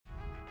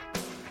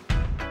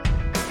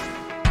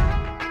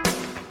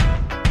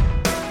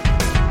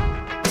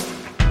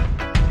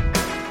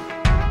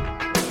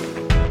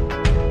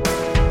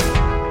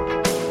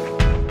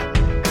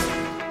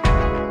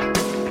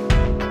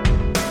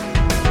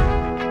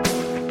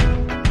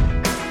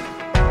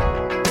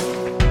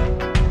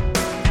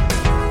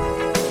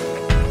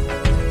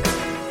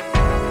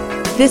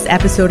This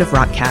episode of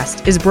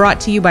Rockcast is brought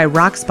to you by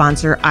Rock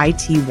sponsor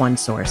IT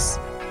OneSource.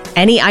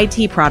 Any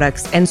IT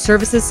products and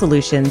services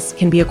solutions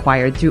can be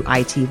acquired through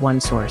IT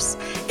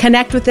OneSource.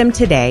 Connect with them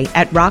today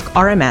at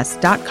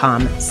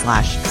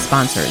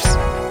rockrms.com/sponsors.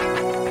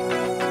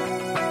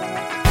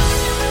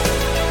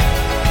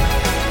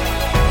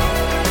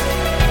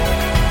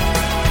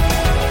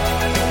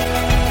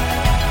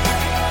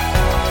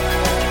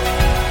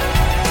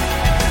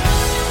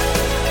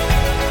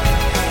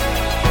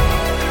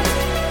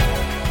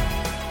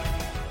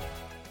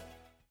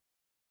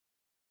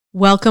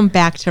 Welcome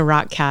back to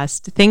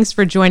Rockcast. Thanks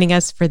for joining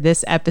us for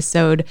this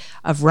episode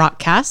of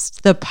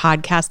Rockcast, the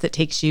podcast that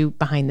takes you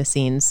behind the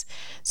scenes.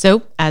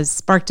 So, as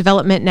Spark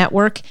Development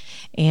Network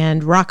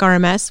and Rock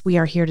RMS, we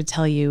are here to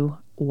tell you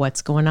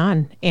what's going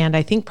on. And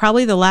I think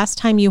probably the last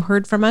time you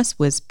heard from us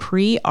was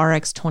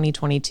pre-RX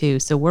 2022.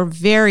 So we're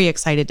very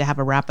excited to have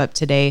a wrap up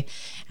today.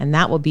 And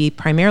that will be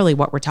primarily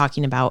what we're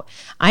talking about.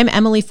 I'm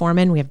Emily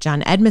Foreman. We have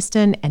John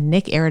Edmiston and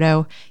Nick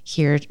Erdo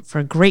here for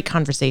a great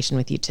conversation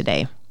with you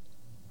today.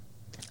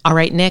 All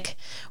right, Nick,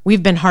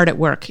 we've been hard at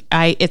work.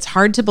 It's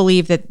hard to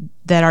believe that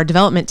our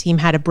development team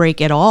had a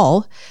break at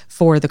all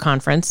for the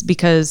conference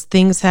because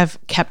things have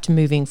kept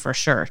moving for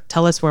sure.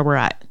 Tell us where we're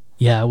at.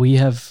 Yeah, we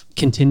have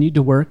continued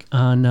to work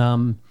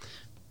on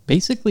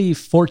basically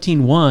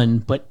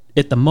 14.1, but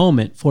at the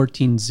moment,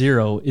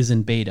 14.0 is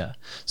in beta.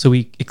 So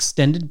we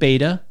extended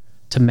beta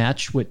to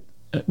match what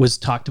was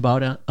talked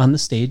about on the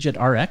stage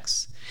at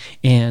RX.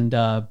 And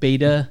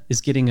beta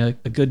is getting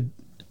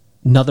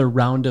another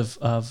round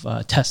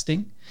of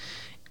testing.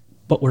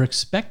 But we're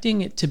expecting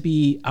it to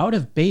be out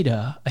of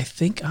beta, I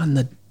think on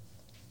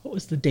what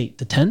was the date?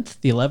 The 10th,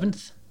 the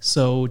 11th?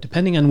 So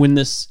depending on when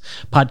this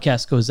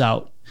podcast goes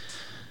out,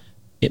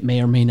 it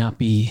may or may not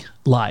be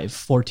live,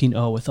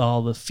 14.0 with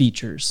all the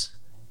features.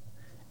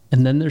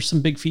 And then there's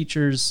some big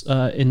features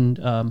in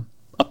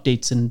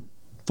updates in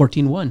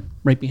 14.1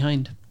 right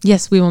behind.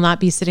 Yes, we will not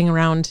be sitting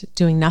around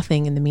doing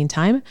nothing in the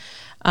meantime.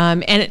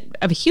 A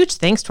huge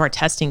thanks to our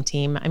testing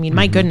team. I mean,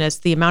 my goodness,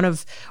 the amount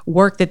of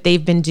work that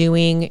they've been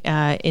doing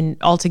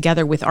all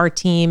together with our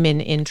team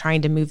in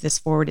trying to move this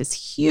forward is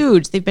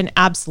huge. They've been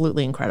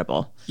absolutely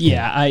incredible.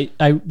 Yeah,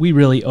 we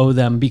really owe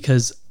them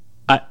because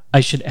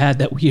I should add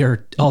that we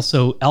are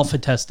also alpha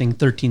testing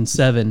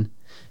 13.7,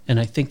 and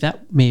I think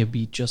that may have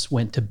just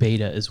went to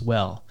beta as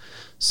well.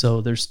 So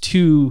there's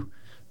two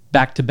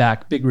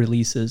back-to-back big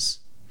releases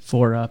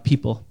for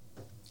people.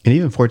 And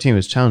even 14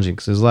 was challenging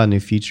because there's a lot of new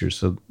features.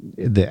 So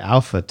the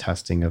alpha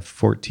testing of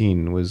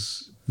 14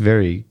 was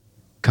very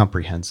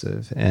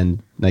comprehensive.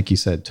 And like you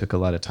said, took a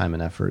lot of time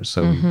and effort.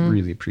 So we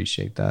really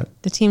appreciate that.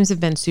 The teams have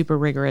been super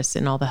rigorous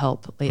in all the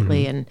help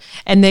lately. And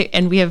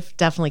we have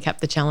definitely kept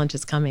the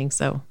challenges coming.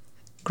 So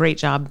great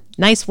job.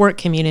 Nice work,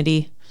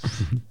 community.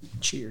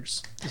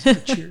 Cheers. Is there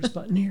a cheers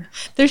button here?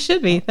 There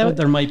should be.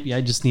 There might be. I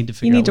just need to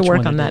figure out which one. You need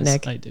to work on that,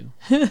 Nick. I do.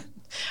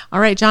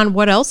 All right, John,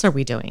 what else are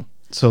we doing?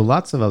 So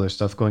lots of other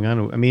stuff going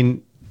on. I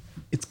mean,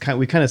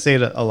 we kind of say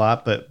it a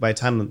lot, but by the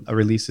time a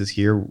release is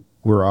here,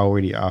 we're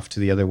already off to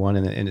the other one.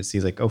 And it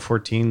seems like,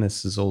 14,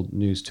 this is old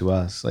news to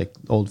us, like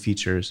old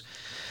features.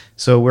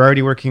 So we're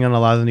already working on a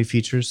lot of the new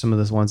features. Some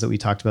of the ones that we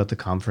talked about at the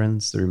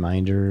conference, the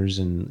reminders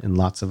and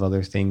lots of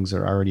other things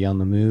are already on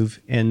the move.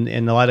 And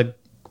a lot of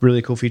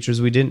really cool features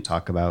we didn't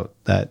talk about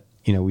that,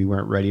 we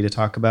weren't ready to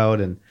talk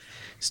about and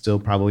still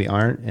probably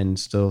aren't, and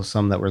still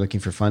some that we're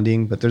looking for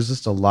funding. But there's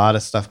just a lot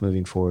of stuff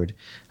moving forward.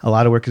 A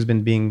lot of work has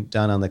been being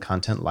done on the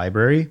content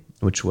library,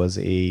 which was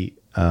a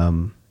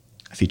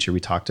feature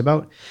we talked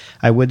about.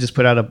 I would just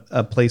put out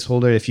a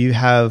placeholder. If you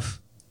have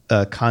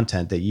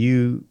content that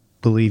you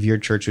believe your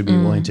church would be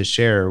willing to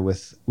share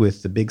with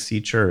the Big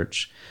C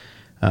church,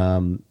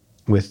 with,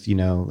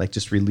 like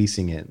just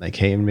releasing it, like,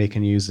 hey, everybody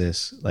can use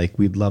this. Like,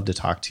 we'd love to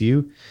talk to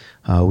you.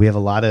 We have a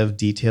lot of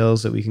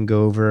details that we can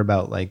go over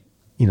about, like,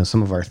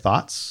 some of our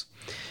thoughts,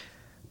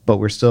 but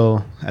we're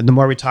still, and the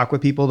more we talk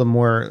with people, the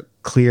more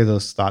clear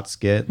those thoughts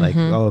get. Like,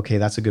 oh, okay,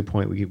 that's a good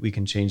point. We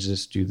can change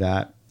this, do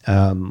that.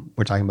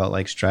 We're talking about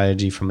like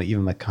strategy from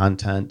even like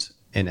content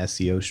and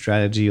SEO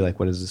strategy. Like,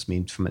 what does this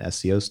mean from an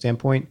SEO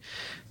standpoint?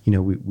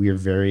 We are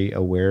very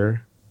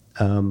aware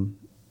of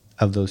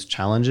those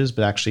challenges,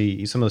 but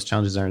actually some of those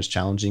challenges aren't as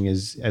challenging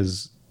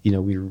as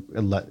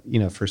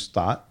we first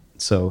thought.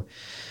 So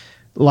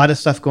a lot of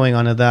stuff going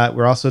on in that.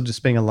 We're also just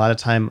spending a lot of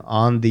time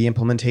on the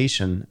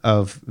implementation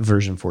of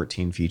version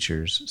 14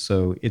 features.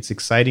 So it's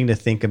exciting to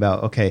think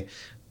about, okay,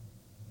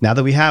 now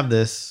that we have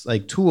this,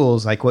 like,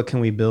 tools, like, what can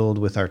we build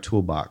with our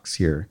toolbox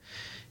here?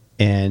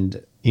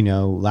 And,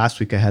 last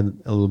week I had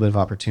a little bit of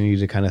opportunity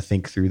to kind of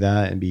think through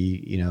that and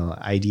be,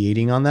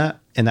 ideating on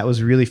that. And that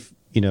was really,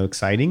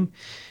 exciting.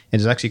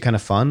 And it's actually kind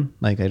of fun.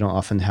 Like, I don't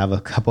often have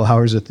a couple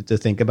hours to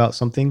think about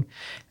something.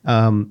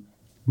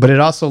 But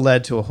it also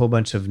led to a whole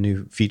bunch of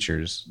new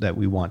features that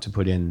we want to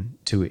put in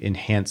to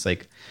enhance,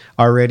 like,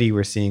 already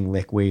we're seeing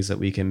like ways that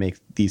we can make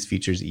these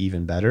features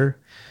even better.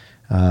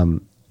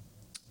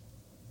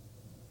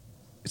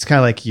 it's kind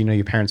of like, you know,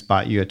 your parents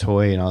bought you a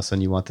toy and all of a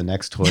sudden you want the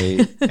next toy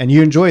and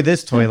you enjoy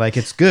this toy. Like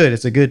it's good.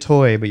 It's a good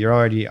toy, but you're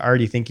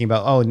already thinking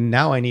about, oh,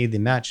 now I need the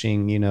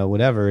matching, you know,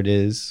 whatever it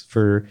is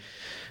for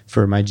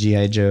my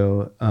G.I.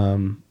 Joe.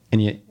 And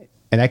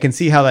I can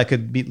see how that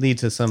could lead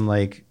to some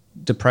like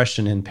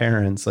depression in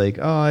parents. Like,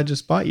 oh, I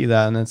just bought you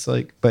that. And it's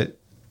like, but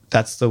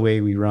that's the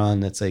way we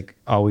run. It's like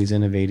always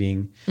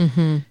innovating.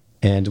 Mm-hmm.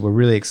 And we're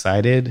really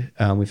excited.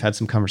 We've had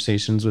some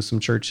conversations with some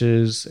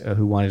churches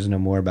who wanted to know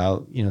more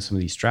about, you know, some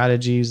of these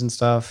strategies and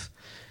stuff.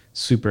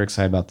 Super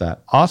excited about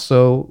that.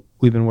 Also,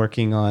 we've been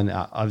working on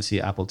obviously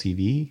Apple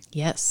TV.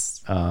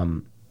 Yes.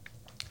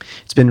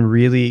 It's been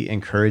really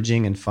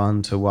encouraging and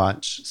fun to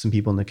watch some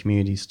people in the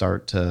community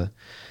start to,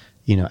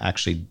 you know,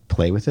 actually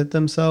play with it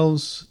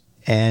themselves.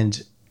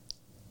 And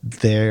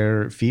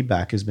their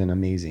feedback has been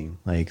amazing.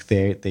 Like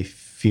they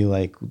feel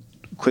like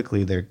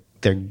quickly they're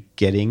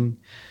getting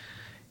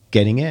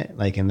it,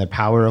 like in the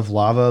power of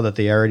lava that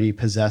they already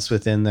possess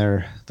within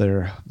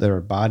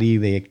their body.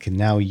 They can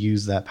now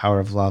use that power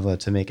of lava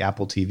to make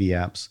Apple TV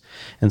apps.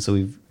 And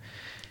so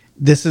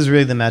this is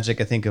really the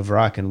magic, I think, of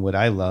Rock. And what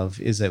I love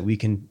is that we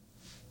can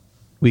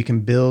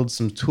build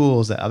some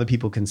tools that other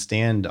people can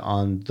stand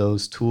on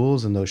those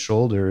tools and those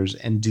shoulders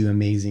and do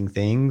amazing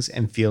things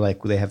and feel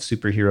like they have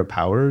superhero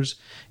powers.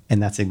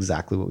 And that's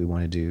exactly what we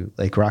want to do.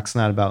 Like Rock's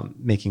not about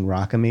making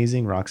Rock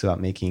amazing. Rock's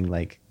about making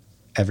like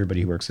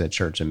everybody who works at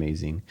church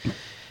amazing.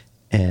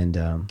 And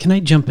can I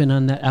jump in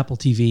on that Apple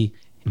TV?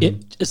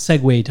 It a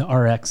segue to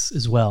RX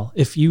as well.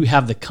 If you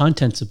have the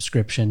content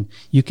subscription,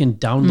 you can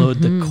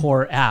download the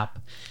core app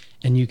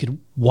and you could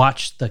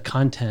watch the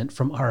content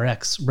from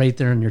RX right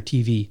there on your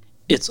TV.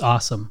 It's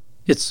awesome.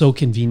 It's so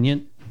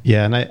convenient.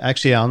 Yeah, and I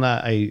actually on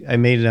that I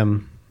made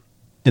them.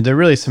 They're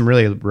really some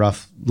really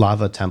rough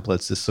lava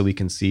templates just so we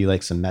can see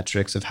like some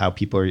metrics of how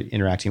people are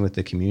interacting with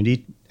the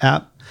community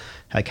app,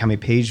 like how many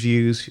page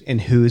views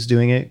and who is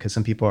doing it. Because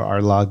some people are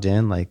logged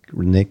in, like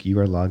Nick, you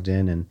are logged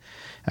in, and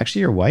actually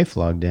your wife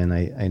logged in.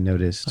 I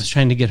noticed. I was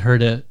trying to get her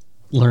to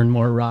learn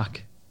more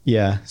Rock.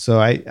 Yeah, so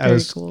I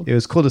was. Cool. It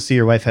was cool to see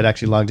your wife had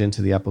actually logged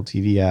into the Apple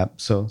TV app.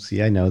 So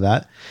see, I know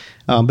that.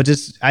 But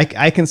just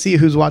I can see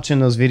who's watching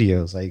those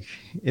videos. Like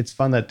it's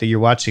fun that you're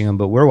watching them,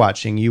 but we're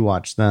watching you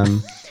watch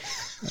them.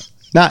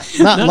 Not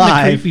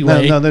live.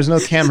 No, there's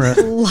no camera.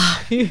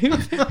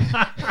 Live.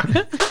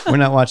 We're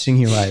not watching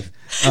you live.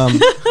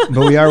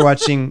 But we are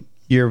watching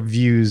your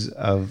views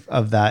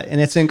of that.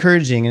 And it's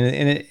encouraging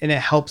and it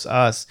helps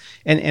us.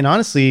 And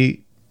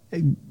honestly,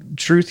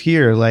 truth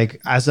here, like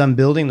as I'm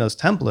building those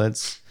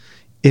templates,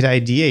 it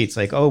ideates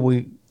like,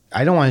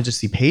 I don't want to just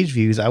see page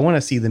views. I want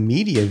to see the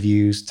media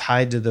views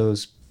tied to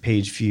those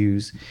page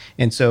views.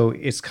 And so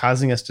it's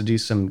causing us to do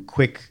some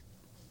quick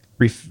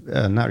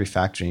not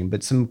refactoring,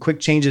 but some quick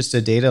changes to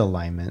data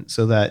alignment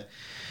so that,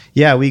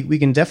 yeah, we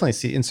can definitely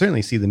see and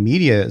certainly see the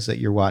medias that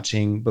you're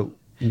watching, but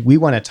we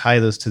want to tie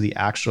those to the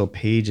actual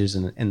pages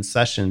and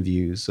session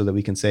views so that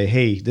we can say,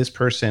 hey, this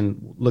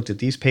person looked at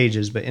these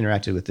pages but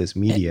interacted with this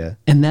media.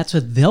 And that's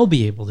what they'll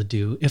be able to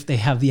do if they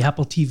have the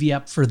Apple TV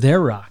app for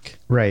their Rock.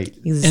 Right.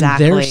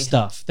 Exactly. And their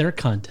stuff, their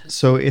content.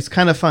 So it's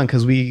kind of fun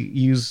because we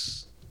use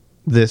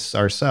this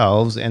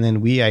ourselves and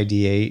then we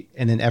ideate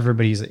and then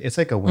it's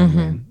like a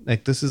win-win.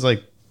 Like this is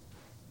like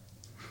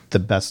the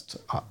best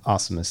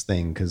awesomest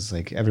thing because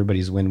like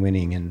everybody's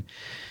win-winning and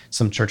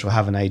some church will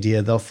have an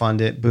idea, they'll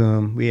fund it,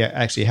 boom. We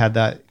actually had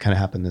that kind of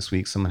happen this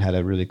week. Someone had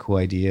a really cool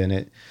idea and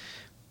it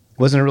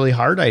wasn't a really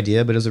hard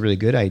idea, but it was a really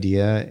good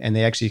idea. And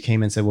they actually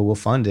came and said, well, we'll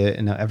fund it.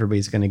 And now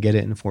everybody's going to get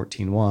it in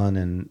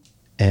 14.1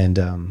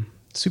 and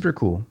super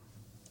cool.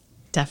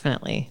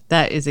 Definitely.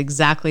 That is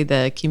exactly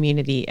the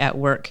community at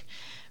work.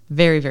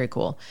 Very, very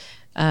cool.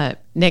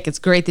 Nick, it's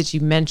great that you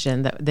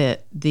mentioned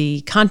that the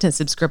content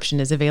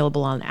subscription is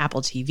available on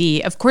Apple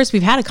TV. Of course,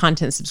 we've had a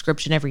content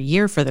subscription every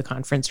year for the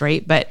conference,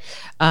 right? But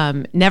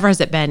never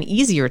has it been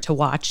easier to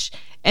watch.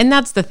 And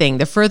that's the thing.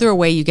 The further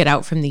away you get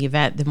out from the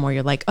event, the more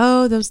you're like,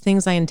 oh, those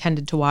things I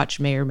intended to watch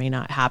may or may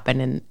not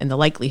happen. And the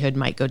likelihood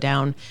might go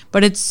down.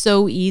 But it's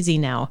so easy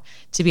now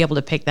to be able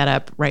to pick that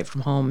up right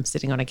from home,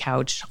 sitting on a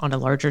couch on a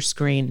larger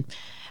screen.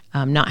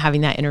 Not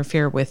having that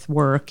interfere with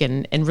work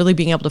and really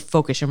being able to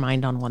focus your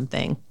mind on one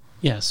thing.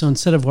 Yeah, so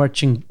instead of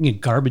watching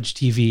garbage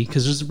TV,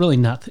 because there's really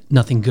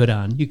nothing good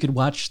on, you could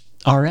watch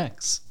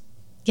RX.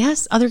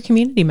 Yes, other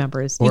community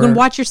members. You can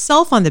watch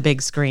yourself on the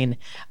big screen.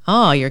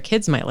 Oh, your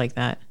kids might like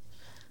that.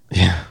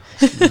 Yeah.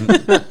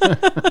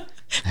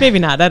 Maybe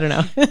not. I don't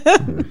know.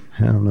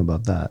 I don't know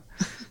about that.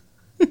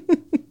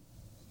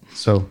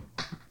 So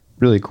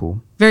really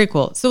cool. Very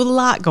cool. So a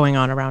lot going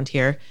on around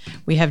here.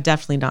 We have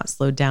definitely not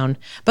slowed down.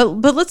 But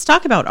let's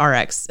talk about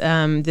RX.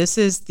 This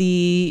was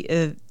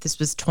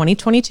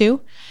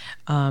 2022.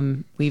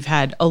 We've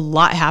had a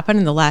lot happen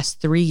in the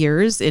last 3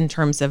 years in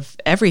terms of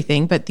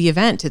everything, but the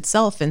event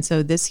itself. And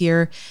so this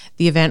year,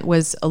 the event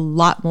was a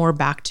lot more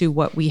back to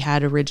what we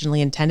had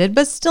originally intended,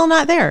 but still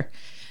not there.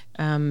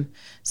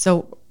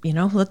 So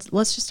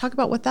let's just talk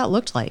about what that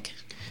looked like.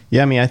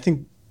 Yeah, I mean, I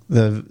think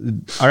the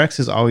RX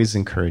is always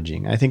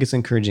encouraging. I think it's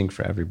encouraging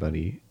for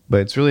everybody, but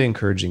it's really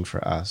encouraging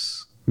for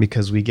us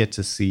because we get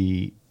to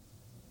see.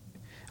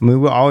 I mean,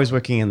 we're always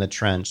working in the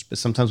trench, but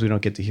sometimes we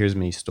don't get to hear as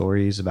many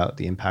stories about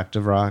the impact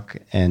of rock.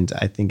 And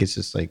I think it's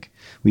just like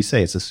we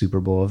say, it's a Super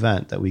Bowl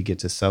event that we get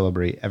to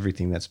celebrate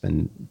everything that's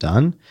been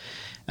done.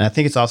 And I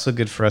think it's also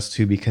good for us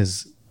too,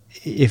 because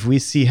if we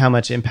see how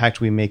much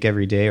impact we make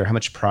every day or how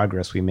much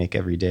progress we make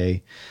every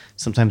day,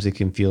 sometimes it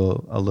can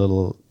feel a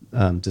little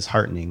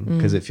disheartening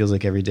because it feels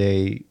like every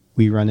day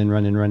we run and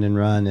run and run and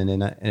run,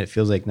 and it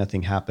feels like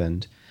nothing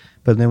happened.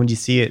 But then when you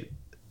see it,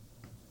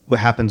 what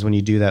happens when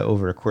you do that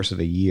over a course of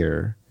a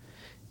year,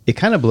 it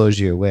kind of blows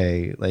you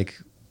away. Like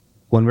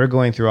when we're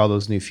going through all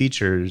those new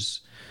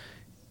features,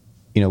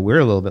 we're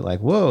a little bit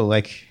like, whoa,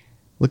 like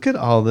look at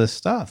all this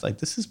stuff. Like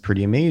this is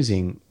pretty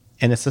amazing.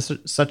 And it's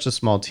such a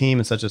small team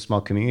and such a small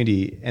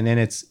community. And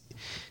then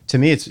to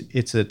me,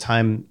 it's a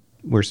time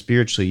where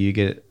spiritually you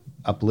get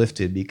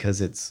uplifted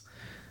because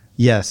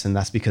yes. And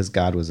that's because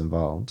God was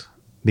involved,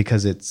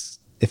 because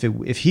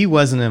if he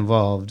wasn't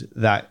involved,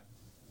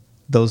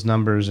 those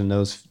numbers and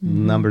those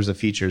numbers of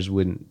features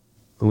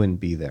wouldn't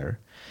be there.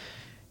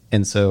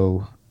 And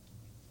so,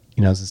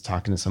 I was just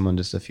talking to someone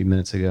just a few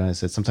minutes ago, and I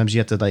said, sometimes you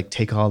have to like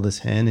take all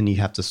this in and you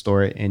have to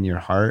store it in your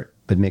heart,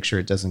 but make sure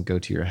it doesn't go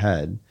to your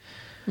head,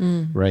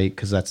 right?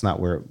 Because that's not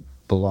where it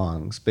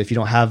belongs. But if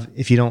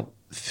you don't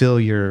fill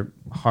your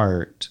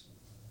heart,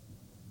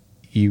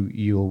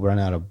 you'll run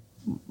out of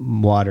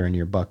water in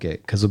your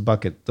bucket, because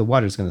the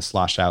water is going to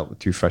slosh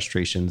out through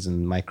frustrations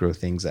and micro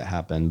things that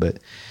happen. But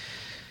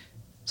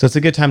so it's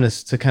a good time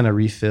to kind of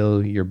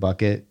refill your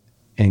bucket,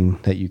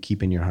 and that you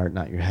keep in your heart,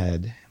 not your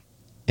head.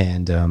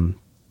 And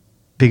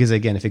because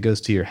again, if it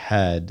goes to your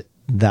head,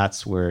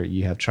 that's where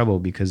you have trouble,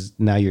 because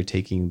now you're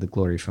taking the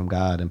glory from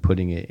God and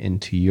putting it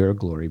into your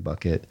glory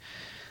bucket.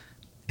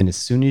 And as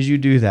soon as you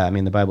do that, I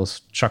mean, the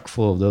Bible's chock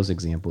full of those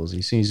examples.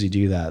 As soon as you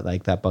do that,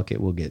 like that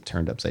bucket will get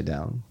turned upside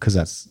down,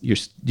 because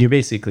you're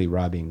basically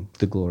robbing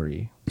the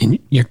glory. And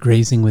you're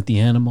grazing with the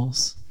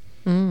animals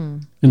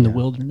in the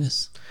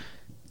wilderness.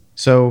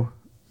 So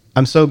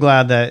I'm so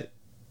glad that,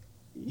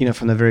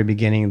 from the very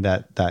beginning,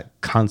 that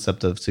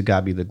concept of to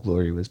God be the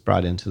glory was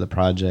brought into the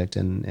project,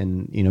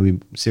 and we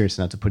serious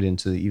enough to put it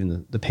into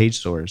even the page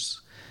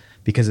source,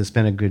 because it's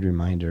been a good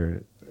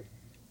reminder.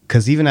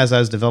 Because even as I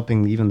was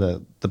developing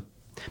even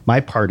my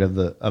part of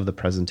the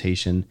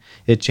presentation,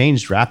 it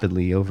changed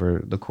rapidly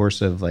over the course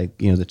of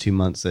the 2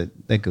 months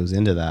that goes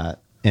into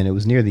that. And it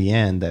was near the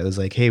end that it was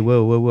like, hey,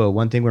 whoa,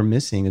 one thing we're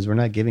missing is we're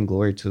not giving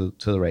glory to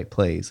the right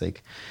place.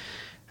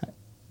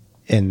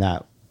 And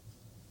that,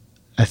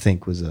 I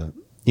think, was a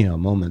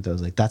moment that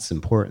was like, that's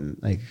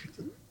important. Like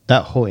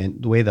that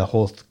the way the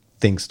whole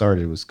thing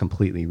started was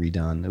completely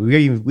redone.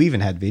 We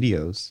even had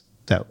videos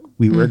that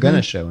we were going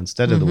to show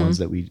instead of the ones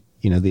that we,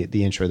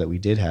 the intro that we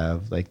did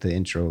have, like the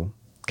intro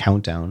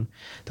countdown,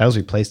 that was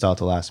replaced all at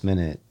the last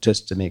minute,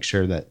 just to make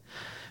sure that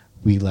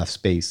we left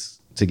space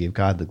to give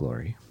God the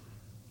glory.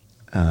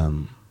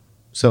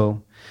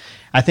 So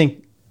I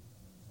think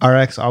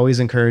RX always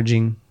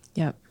encouraging.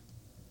 Yep.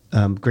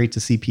 Great to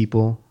see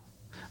people.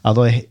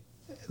 Although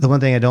the one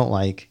thing I don't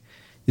like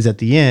is at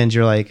the end,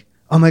 you're like,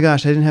 oh my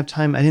gosh, I didn't have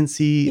time. I didn't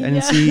see,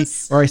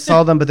 or I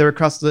saw them, but they were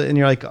across and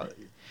you're like,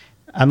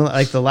 I'm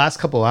like the last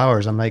couple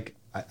hours, I'm like,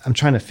 I'm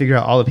trying to figure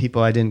out all the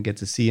people I didn't get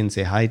to see and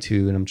say hi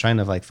to. And I'm trying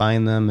to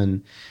find them.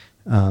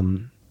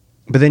 And,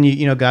 but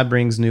then, God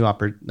brings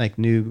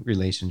new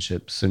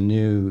relationships. So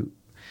you're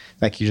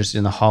just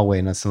in the hallway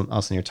and all of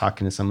a sudden you're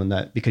talking to someone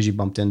that because you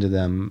bumped into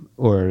them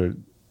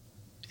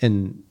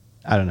and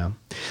I don't know.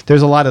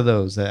 There's a lot of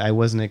those that I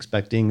wasn't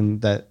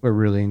expecting that were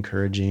really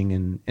encouraging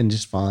and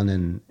just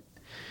fun.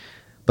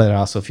 But I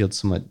also feel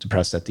somewhat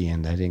depressed at the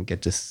end. I didn't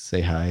get to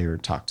say hi or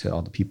talk to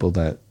all the people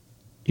that,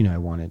 I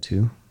wanted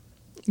to.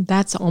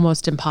 That's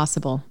almost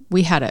impossible.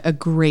 We had a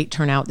great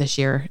turnout this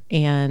year,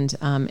 and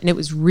it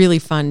was really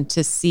fun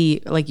to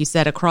see, like you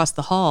said, across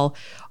the hall,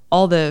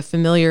 all the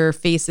familiar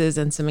faces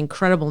and some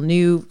incredible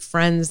new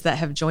friends that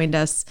have joined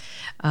us.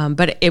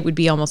 But it would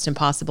be almost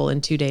impossible in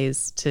 2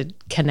 days to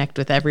connect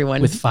with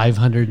everyone. With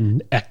 500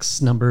 and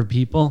X number of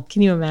people.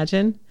 Can you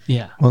imagine?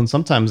 Yeah. Well, and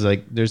sometimes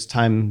there's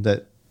time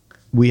that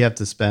we have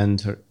to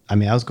spend. I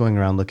mean, I was going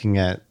around looking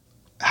at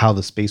how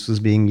the space was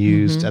being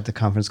used at the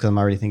conference, because I'm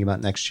already thinking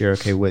about next year.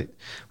 Okay,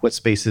 what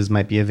spaces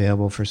might be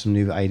available for some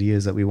new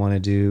ideas that we want to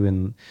do.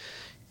 And,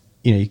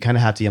 you kind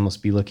of have to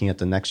almost be looking at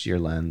the next year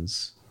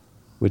lens,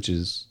 which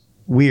is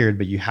weird,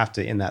 but you have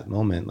to in that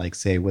moment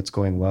say what's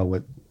going well,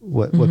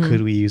 what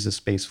could we use the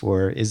space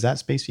for? Is that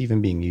space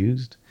even being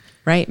used?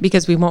 Right,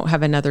 because we won't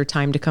have another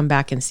time to come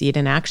back and see it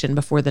in action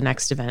before the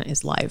next event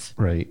is live.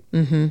 Right.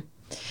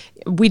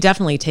 We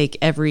definitely take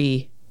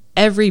every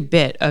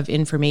bit of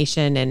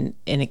information and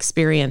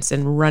experience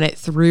and run it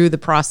through the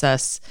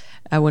process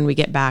when we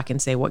get back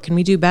and say, what can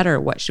we do better?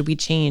 What should we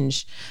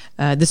change?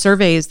 The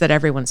surveys that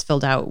everyone's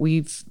filled out,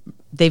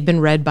 they've been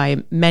read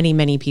by many,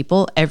 many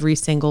people, every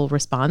single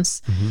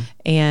response,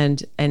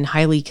 and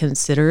highly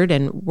considered.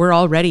 And we're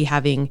already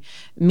having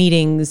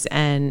meetings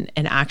and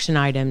action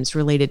items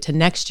related to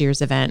next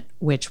year's event,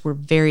 which we're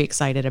very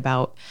excited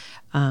about.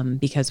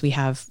 because we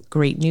have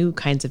great new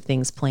kinds of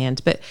things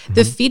planned. But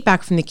the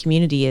feedback from the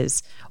community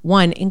is,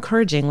 one,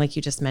 encouraging, like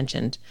you just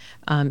mentioned,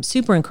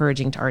 super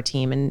encouraging to our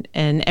team.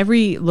 And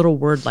every little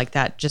word like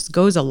that just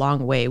goes a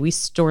long way. We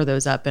store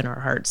those up in our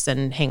hearts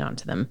and hang on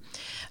to them.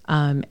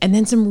 And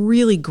then some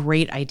really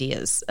great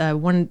ideas.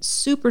 One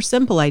super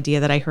simple idea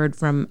that I heard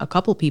from a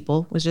couple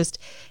people was just,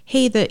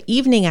 hey, the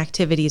evening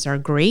activities are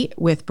great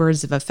with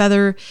Birds of a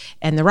Feather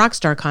and the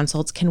Rockstar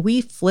consults. Can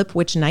we flip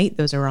which night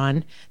those are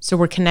on so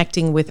we're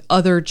connecting with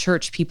other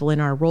church people in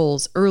our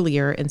roles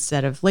earlier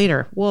instead of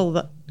later?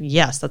 Well,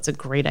 yes, that's a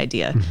great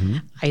idea.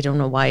 I don't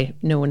know why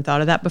no one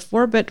thought of that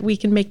before, but we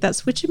can make that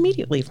switch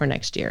immediately for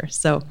next year.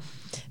 So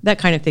that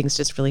kind of thing is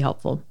just really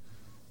helpful.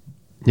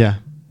 Yeah.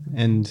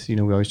 And, we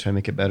always try to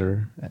make it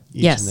better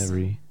each and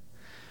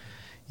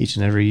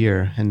every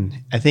year.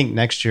 And I think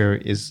next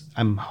year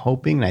I'm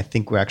hoping, and I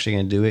think we're actually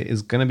going to do it,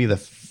 is going to be the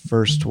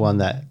first one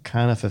that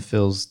kind of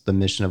fulfills the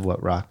mission of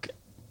what Rock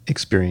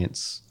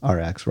Experience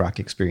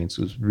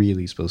was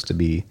really supposed to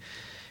be.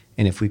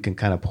 And if we can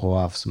kind of pull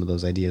off some of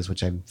those ideas,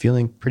 which I'm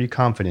feeling pretty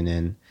confident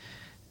in,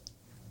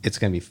 it's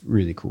going to be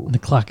really cool. The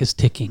clock is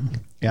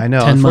ticking. Yeah, I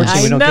know. 10 months.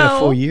 Unfortunately, we don't get a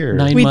full year.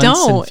 9 We months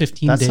don't. and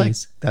 15 That's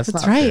days. That's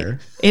not right. fair.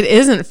 It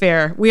isn't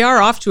fair. We are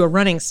off to a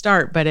running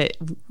start, but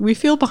we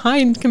feel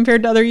behind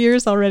compared to other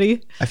years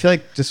already. I feel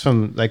like just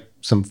from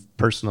some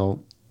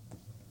personal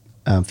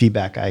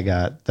feedback I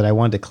got that I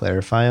wanted to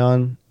clarify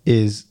on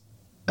is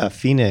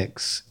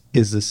Phoenix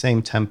is the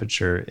same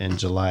temperature in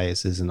July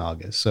as is in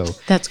August. So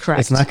That's correct.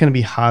 It's not going to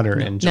be hotter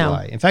in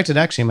July. In fact, it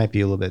actually might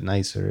be a little bit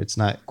nicer. It's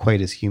not quite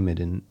as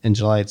humid. In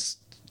July, it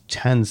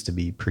tends to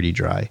be pretty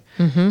dry.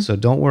 So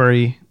don't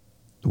worry.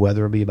 The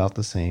weather will be about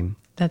the same.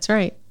 That's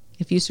right.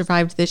 If you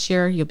survived this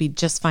year, you'll be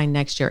just fine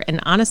next year. And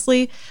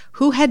honestly,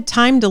 who had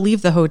time to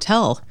leave the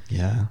hotel?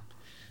 Yeah.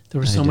 There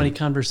were so many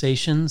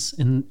conversations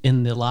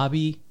in the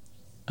lobby.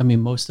 I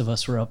mean, most of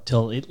us were up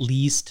till at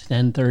least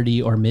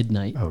 10:30 or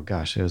midnight. Oh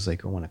gosh, it was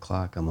like 1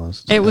 o'clock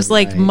almost. It was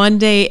like night.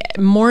 Monday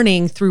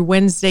morning through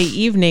Wednesday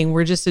evening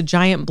were just a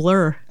giant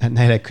blur. At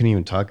night, I couldn't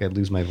even talk. I'd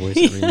lose my voice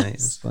every night.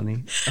 It's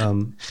funny.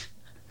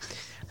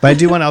 But I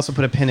do want to also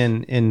put a pin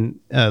in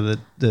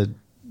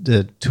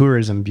the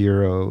Tourism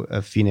Bureau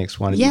of Phoenix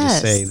wanted me to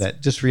say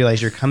that just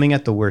realize you're coming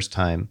at the worst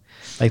time.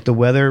 Like the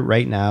weather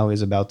right now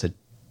is about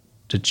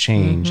to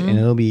change, and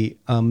it'll be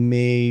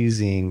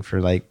amazing for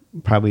like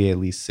probably at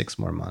least 6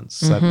 more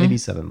months, maybe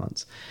 7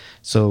 months.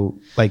 So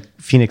like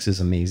Phoenix is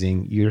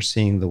amazing. You're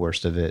seeing the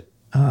worst of it.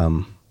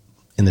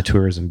 And the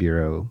Tourism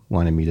Bureau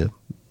wanted me to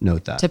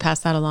note that. To pass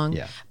that along.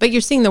 Yeah. But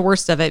you're seeing the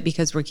worst of it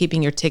because we're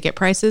keeping your ticket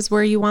prices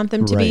where you want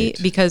them to Right.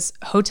 be, because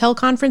hotel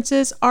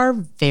conferences are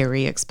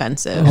very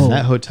expensive. And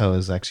that hotel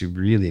is actually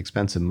really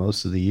expensive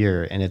most of the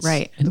year. And it's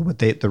Right.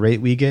 the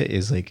rate we get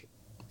is like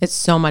It's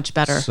so much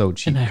better. so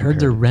cheap. And I heard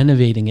they're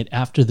renovating it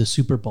after the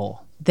Super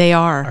Bowl. They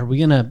are. Are we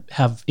going to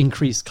have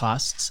increased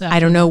costs? I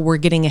don't know. We're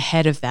getting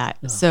ahead of that.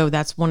 So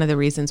that's one of the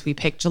reasons we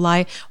picked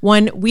July.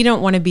 One, we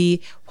don't want to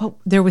be, well,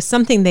 there was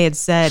something they had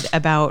said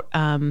about,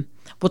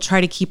 we'll try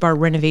to keep our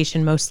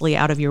renovation mostly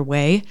out of your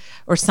way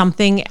or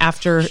something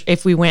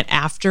if we went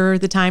after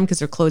the time, because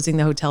they're closing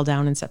the hotel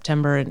down in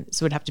September. And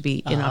so it would have to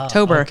be in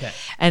October. okay.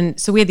 And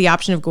so we had the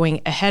option of going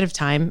ahead of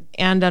time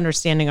and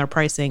understanding our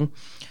pricing,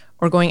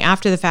 or going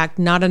after the fact,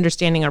 not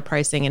understanding our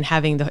pricing and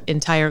having the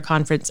entire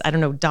conference, I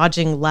don't know,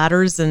 dodging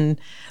ladders and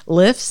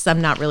lifts. I'm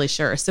not really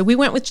sure. So we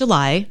went with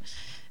July.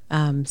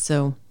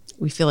 So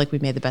we feel like we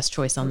made the best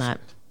choice on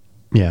that.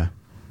 Yeah.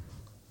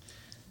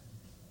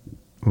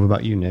 What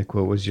about you, Nick?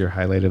 What was your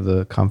highlight of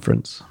the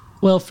conference?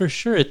 Well, for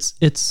sure,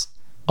 it's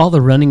all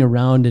the running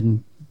around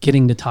and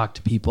getting to talk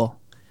to people.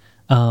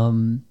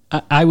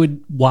 I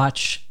would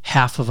watch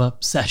half of a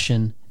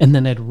session and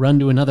then I'd run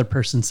to another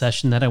person's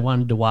session that I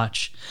wanted to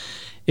watch.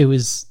 It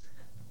was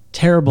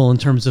terrible in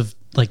terms of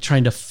like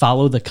trying to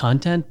follow the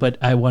content, but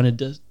I wanted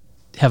to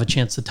have a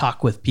chance to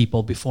talk with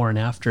people before and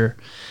after.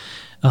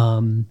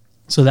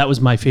 So that was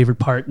my favorite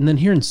part. And then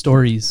hearing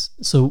stories.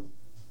 So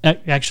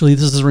actually,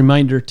 this is a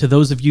reminder to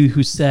those of you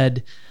who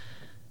said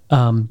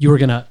you were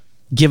going to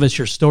give us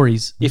your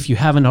stories. If you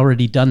haven't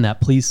already done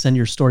that, please send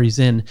your stories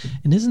in.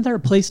 And isn't there a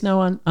place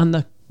now on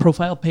the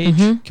profile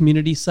page,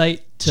 community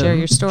site to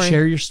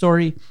share your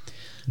story?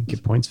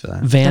 Get points for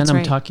that. Van, That's I'm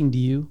right. talking to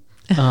you.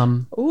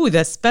 Ooh,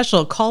 the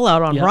special call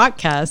out on Yep.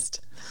 Rockcast.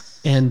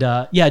 And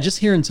just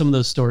hearing some of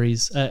those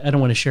stories. I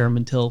don't want to share them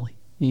until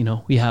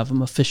we have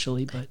them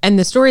officially. But And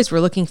the stories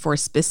we're looking for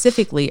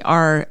specifically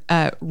are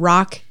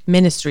Rock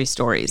ministry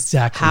stories.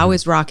 Exactly. How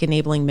is Rock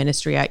enabling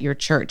ministry at your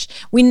church?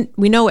 We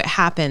know it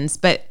happens,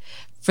 but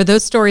for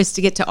those stories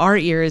to get to our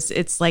ears,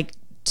 it's like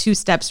 2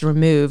 steps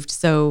removed.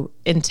 So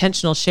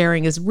intentional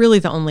sharing is really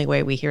the only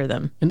way we hear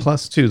them. And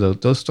plus, too,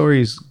 those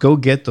stories, go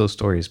get those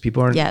stories.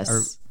 People aren't.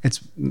 Yes.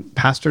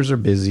 Pastors are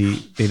busy.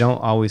 They don't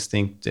always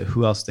think to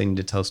who else they need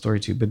to tell a story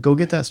to. But go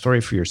get that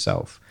story for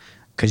yourself,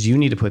 because you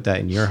need to put that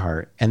in your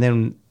heart. And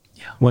then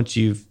once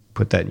you've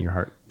put that in your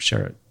heart,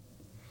 share it.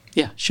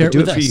 yeah, share it do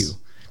with it for us. you.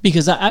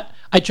 Because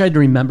I tried to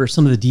remember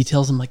some of the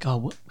details. I'm like,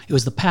 oh, it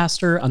was the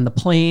pastor on the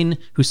plane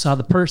who saw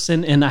the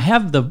person. And I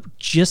have the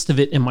gist of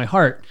it in my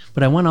heart,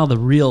 but I want all the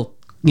real,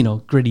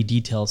 gritty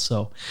details.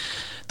 So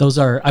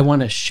I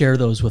want to share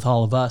those with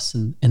all of us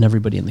and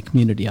everybody in the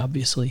community,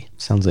 obviously.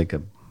 Sounds like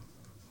a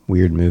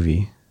weird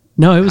movie.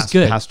 No, it was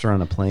good. Pastor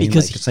on a plane,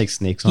 Because it's like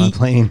snakes on a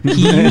plane.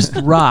 He used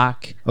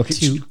rock Okay,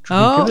 to give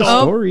a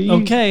story.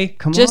 okay.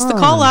 Come Just on. the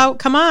call out.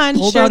 Come on.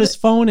 Pulled share out his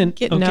phone and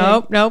Get,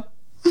 okay. Nope.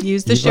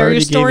 Use the You've share your already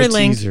story gave a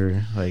link.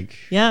 teaser, like,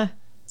 Yeah,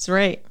 that's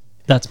right.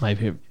 That's my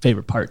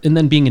favorite part. And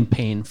then being in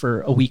pain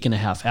for a week and a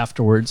half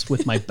afterwards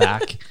with my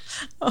back.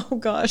 Oh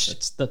gosh.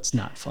 That's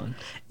not fun.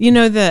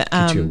 The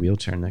get you a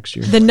wheelchair next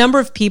year. the number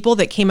of people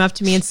that came up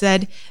to me and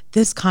said,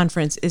 "This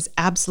conference is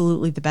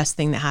absolutely the best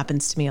thing that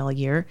happens to me all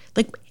year."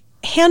 Like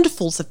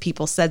handfuls of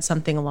people said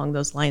something along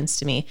those lines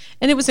to me,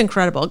 and it was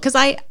incredible because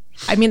I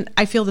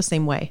feel the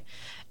same way,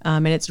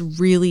 and it's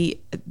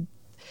really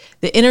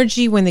the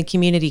energy when the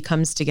community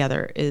comes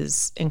together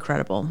is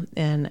incredible,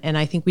 and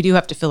I think we do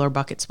have to fill our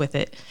buckets with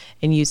it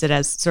and use it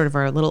as sort of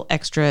our little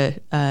extra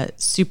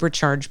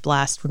supercharge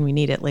blast when we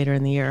need it later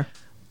in the year.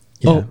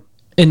 Yeah. Oh,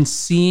 and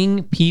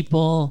seeing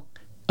people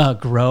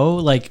grow,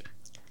 like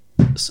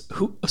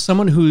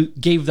someone who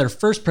gave their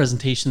first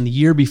presentation the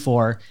year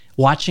before,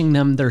 watching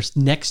them their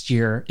next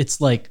year,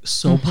 it's like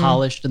so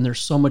polished and they're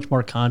so much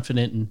more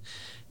confident, and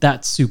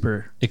that's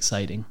super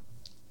exciting.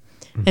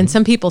 And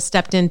some people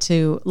stepped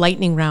into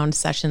lightning round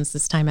sessions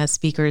this time as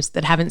speakers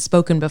that haven't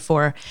spoken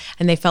before,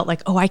 and they felt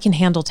like, oh, I can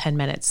handle 10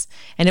 minutes.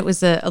 And it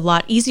was a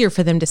lot easier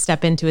for them to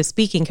step into a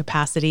speaking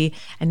capacity.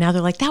 And now they're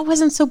like, that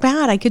wasn't so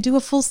bad. I could do a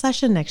full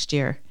session next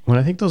year. Well,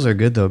 I think those are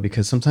good though,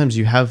 because sometimes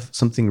you have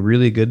something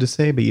really good to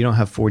say, but you don't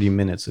have 40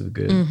 minutes of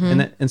good.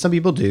 And some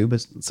people do,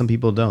 but some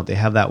people don't. They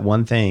have that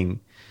one thing.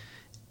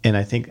 And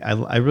I think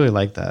I really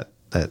like that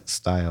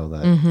style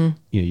that,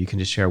 you can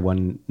just share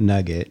one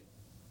nugget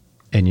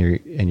and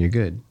you're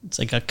good. It's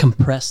like a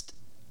compressed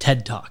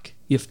TED Talk.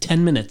 You have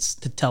 10 minutes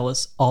to tell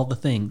us all the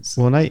things.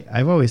 Well, and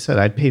I've always said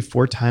I'd pay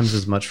 4 times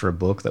as much for a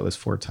book that was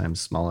 4 times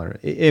smaller,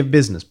 a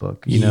business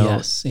book,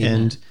 Yes,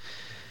 amen.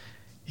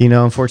 And,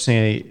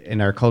 unfortunately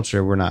in our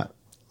culture, we're not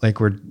like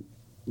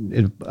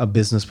a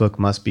business book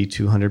must be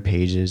 200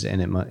 pages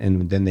and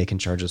then they can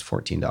charge us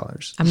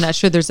 $14. I'm not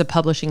sure there's a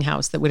publishing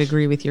house that would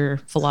agree with your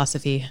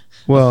philosophy.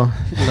 Well,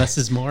 Less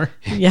is more.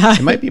 Yeah.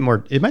 it might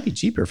be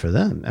cheaper for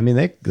them. I mean,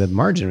 the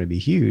margin would be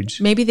huge.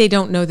 Maybe they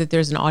don't know that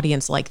there's an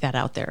audience like that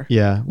out there.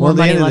 Yeah. More Well, at the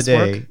money, end of less the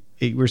work.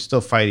 day, we're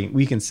still fighting.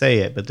 We can say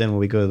it, but then when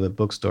we go to the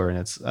bookstore and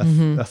it's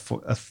a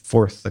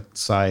fourth the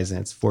size and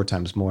it's 4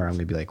 times more, I'm going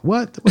to be like,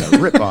 what a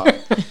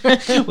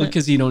ripoff. Well,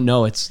 because you don't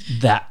know it's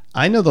that.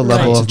 I know the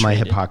level of my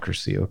Concentrated.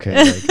 hypocrisy.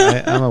 Okay.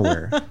 Like, I'm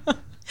aware.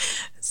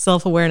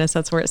 Self-awareness,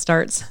 that's where it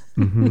starts.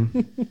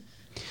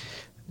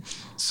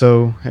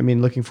 So, I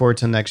mean, looking forward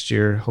to next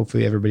year.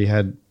 Hopefully everybody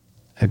had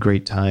a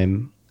great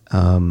time.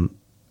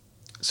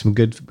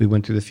 We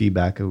went through the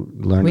feedback. We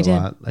learned We a did.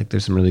 lot. Like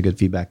there's some really good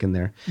feedback in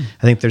there.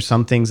 I think there's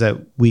some things that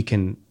we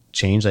can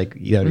change, like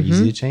are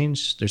easy to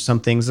change. There's some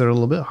things that are a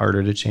little bit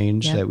harder to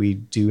change Yeah. that we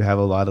do have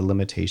a lot of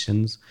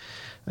limitations.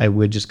 I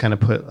would just kind of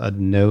put a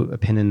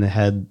pin in the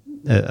head,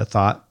 a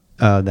thought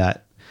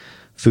that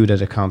food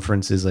at a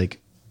conference is like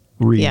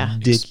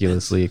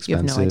ridiculously You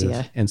have no expensive.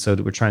 idea. And so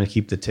we're trying to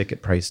keep the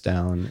ticket price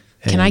down.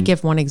 Can I And-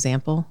 give one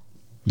example?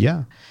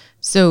 Yeah.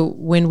 So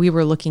when we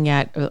were looking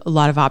at a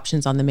lot of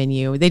options on the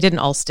menu, they didn't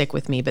all stick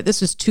with me, but this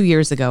was 2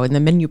 years ago and the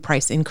menu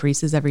price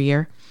increases every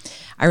year.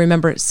 I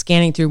remember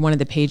scanning through one of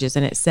the pages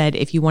and it said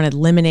if you wanted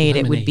lemonade,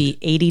 it would be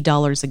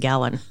 $80 a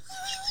gallon.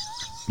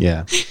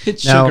 Yeah.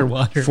 It's Now, sugar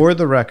water. for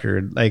the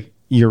record, like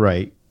you're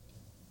right.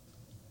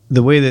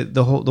 The way that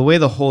the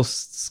whole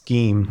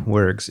scheme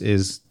works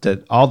is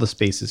that all the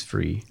space is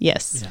free.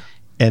 Yes.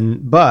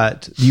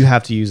 But you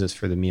have to use this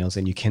for the meals,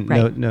 and you can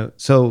Right. no.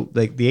 So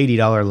like the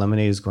 $80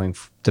 lemonade is going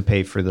to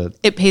pay for the.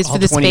 It pays all for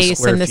the 20 space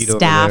square and the feet over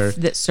staff there.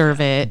 that serve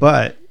it.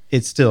 But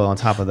it's still on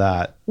top of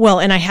that. Well,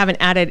 and I haven't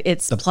added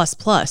its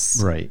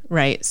plus. Right.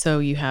 Right. So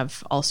you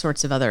have all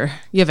sorts of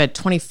you have a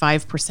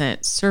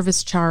 25%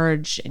 service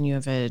charge and you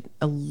have a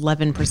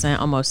 11%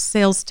 almost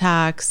sales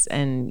tax.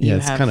 And you Yeah,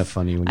 it's have, kind of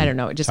funny when I you don't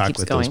know, it just talk keeps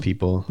with going. those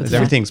people. Yeah.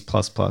 Everything's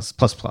plus.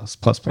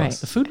 Right.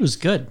 The food was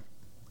good.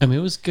 I mean,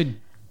 it was good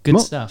Well,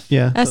 stuff.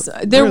 Yeah.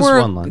 There was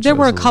were one lunch there that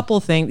were was a little- couple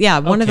things. Yeah,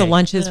 one of the Okay.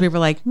 lunches we were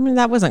like,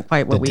 that wasn't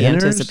quite what The we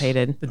dinners?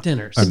 anticipated. The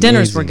dinners. The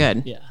dinners were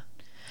Amazing. good. Yeah.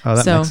 Oh,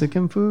 that So-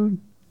 Mexican food.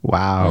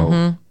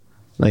 Wow.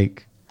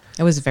 Like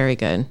It was very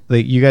good.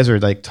 you guys were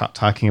like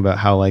talking about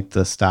how like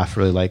the staff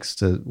really likes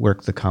to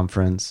work the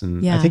conference,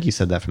 and I Yeah. think you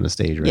said that from the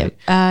stage, right?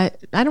 Yeah.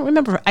 I don't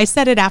remember. I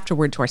said it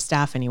afterward to our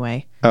staff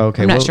anyway. Oh,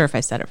 okay. I'm not Well- sure if I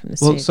said it from the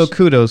Well, stage. so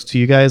kudos to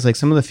you guys. Like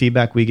some of the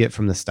feedback we get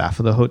from the staff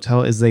of the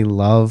hotel is they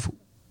love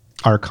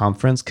our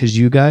conference because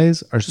you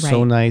guys are so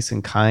Right. nice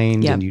and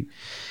kind, Yep.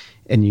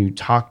 and you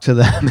talk to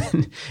them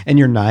and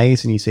you're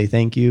nice and you say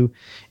thank you.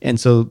 And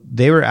so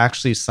they were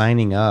actually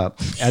signing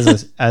up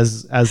as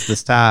the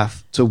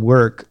staff to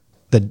work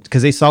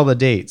because they saw the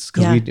dates,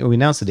 because we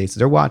announced the dates.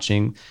 They're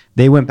watching.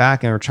 They went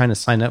back and were trying to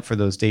sign up for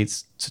those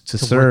dates to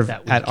serve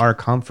at our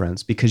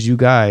conference because you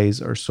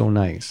guys are so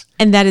nice.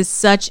 And that is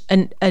such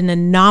an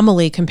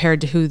anomaly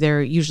compared to who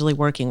they're usually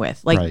working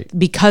with. Like, Right.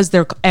 because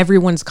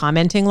everyone's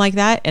commenting like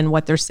that and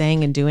what they're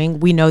saying and doing,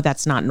 we know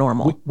that's not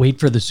normal. Wait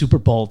for the Super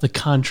Bowl, the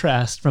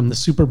contrast from the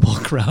Super Bowl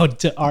crowd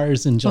to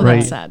ours in July.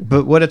 That's sad.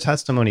 But what a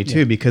testimony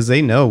too, because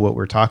they know what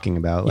we're talking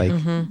about. Like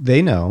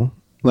they know,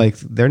 like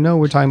they know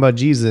we're talking about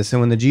Jesus, and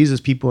when the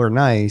Jesus people are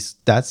nice,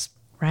 that's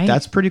Right.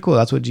 That's pretty cool.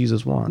 That's what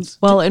Jesus wants.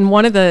 Well, and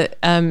one of the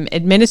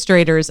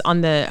administrators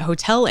on the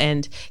hotel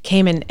end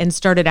came in and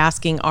started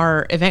asking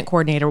our event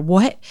coordinator,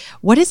 what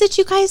is it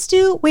you guys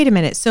do? Wait a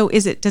minute. So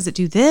does it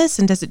do this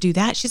and does it do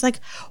that? She's like,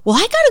 well, I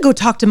got to go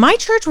talk to my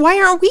church.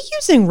 Why aren't we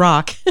using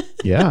Rock?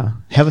 Yeah.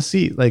 Have a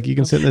seat. Like you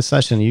can sit in this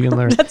session. You can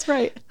learn. That's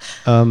right.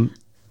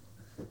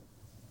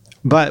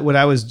 But what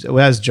I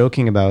was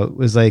joking about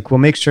was like, well,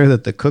 make sure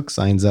that the cook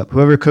signs up.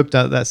 Whoever cooked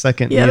out that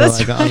second meal,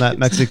 that's like on that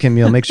Mexican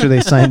meal, make sure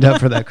they signed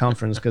up for that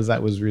conference because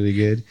that was really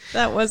good.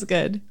 That was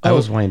good. I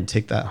was wanting to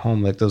take that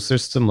home. Like there's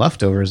some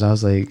leftovers. I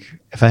was like,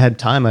 if I had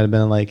time, I'd have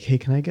been like, hey,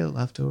 can I get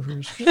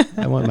leftovers?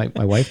 I want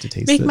my wife to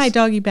taste Make this. my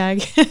doggy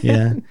bag.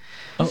 Yeah.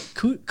 Oh,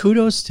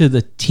 kudos to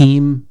the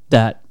team,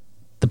 the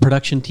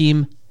production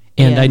team,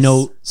 and I Yes.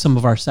 know some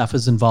of our staff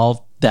is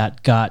involved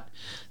that got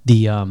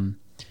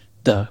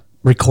the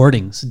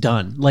recordings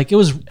done. Like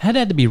it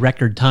had to be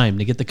record time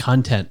to get the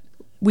content.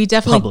 We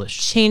definitely published.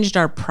 changed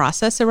our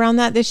process around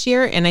that this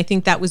year, and I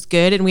think that was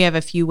good. And we have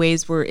a few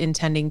ways we're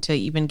intending to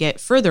even get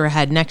further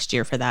ahead next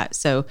year for that.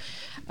 So,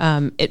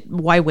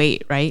 why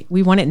wait, right?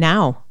 We want it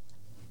now.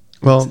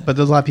 Well, but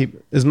there's a lot of people.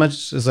 As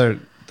much as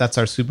that's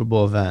our Super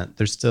Bowl event,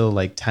 there's still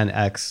like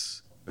 10x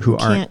who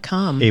Can't aren't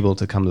come. able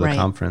to come to the Right.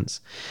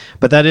 conference.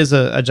 But that is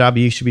a job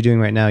you should be doing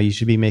right now. You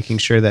should be making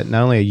sure that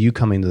not only are you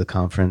coming to the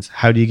conference,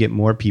 how do you get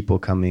more people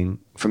coming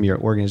from your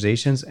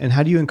organizations, and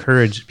how do you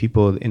encourage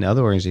people in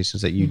other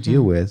organizations that you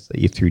deal with, that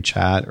you through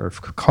chat or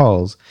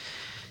calls,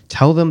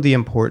 tell them the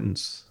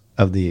importance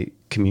of the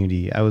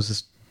community. I was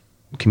just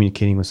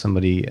communicating with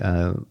somebody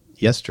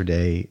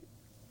yesterday,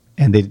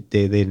 and they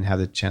didn't have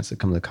the chance to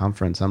come to the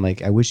conference. I'm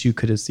like, I wish you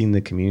could have seen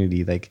the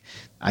community. Like,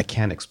 I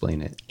can't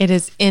explain it. It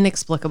is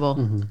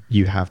inexplicable.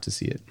 You have to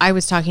see it. I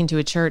was talking to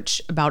a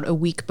church about a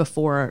week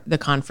before the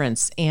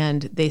conference,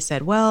 and they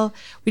said, well,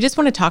 we just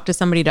want to talk to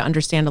somebody to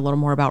understand a little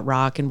more about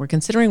Rock, and we're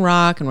considering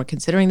Rock, and we're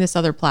considering this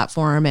other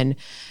platform, and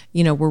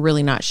we're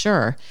really not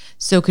sure.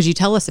 So could you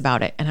tell us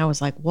about it? And I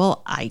was like,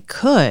 well, I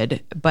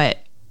could, but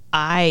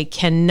I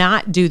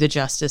cannot do the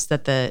justice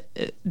that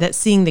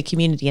seeing the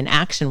community in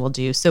action will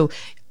do. So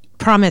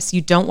promise, you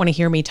don't want to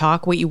hear me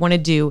talk. What you want to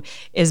do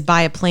is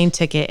buy a plane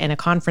ticket and a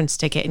conference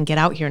ticket and get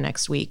out here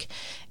next week.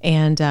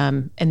 And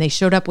they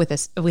showed up with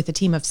a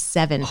team of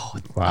 7.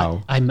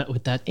 Wow. I met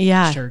with that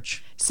Yeah.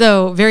 church.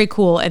 So very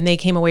cool. And they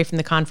came away from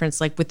the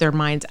conference like with their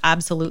minds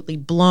absolutely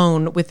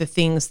blown with the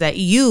things that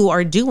you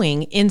are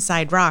doing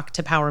inside Rock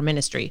to power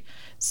ministry.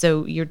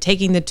 So you're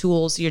taking the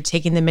tools, you're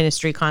taking the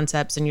ministry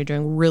concepts, and you're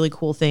doing really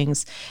cool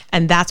things.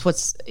 And that's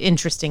what's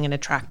interesting and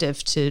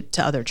attractive to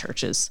other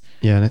churches.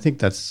 Yeah, and I think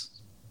that's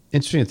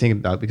interesting to think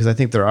about, because I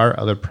think there are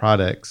other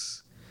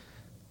products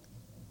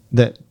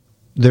that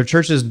their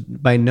churches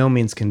by no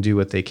means can do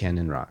what they can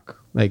in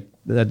Rock. Like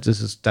that's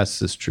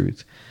just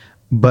truth.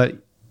 But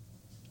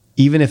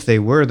even if they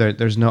were,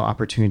 there's no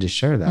opportunity to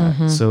share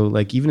that. So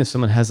like even if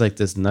someone has like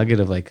this nugget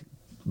of like,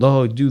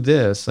 oh, do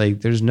this, like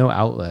there's no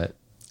outlet.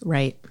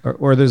 Right.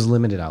 Or there's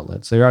limited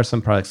outlets. There are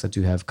some products that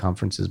do have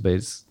conferences, but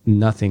it's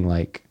nothing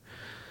like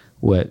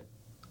what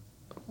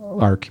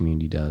our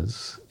community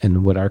does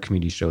and what our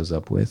community shows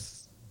up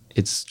with.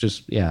 It's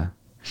just, yeah.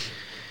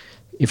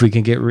 If we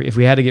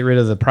had to get rid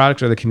of the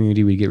product or the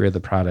community, we'd get rid of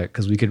the product,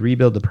 because we could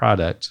rebuild the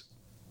product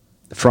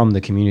from the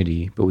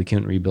community, but we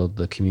couldn't rebuild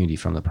the community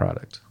from the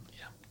product.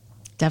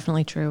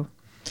 Definitely true.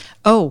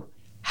 Oh,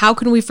 how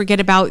can we forget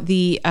about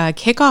the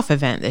kickoff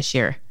event this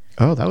year?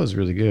 Oh, that was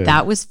really good.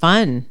 That was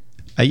fun.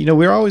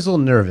 We're always a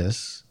little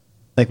nervous.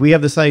 Like, we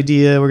have this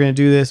idea, we're going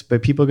to do this,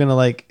 but people are going to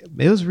like,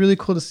 it was really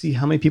cool to see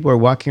how many people are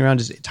walking around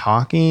just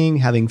talking,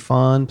 having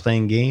fun,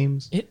 playing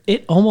games.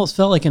 It almost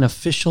felt like an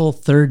official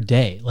third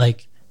day.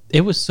 Like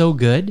it was so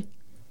good.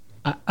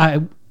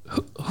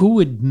 Who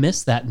would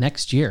miss that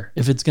next year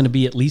if it's going to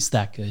be at least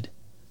that good?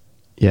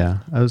 Yeah,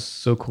 it was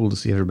so cool to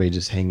see everybody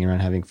just hanging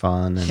around, having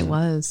fun. And, It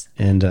was.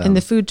 And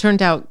the food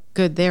turned out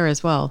good there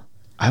as well.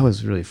 I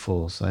was really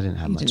full, so I didn't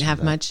have You much. didn't of have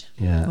that. much?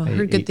 Yeah. Well, I I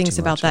heard good ate things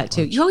too about much that at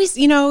too. once. You always,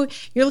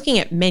 you're looking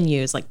at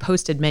menus, like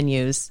posted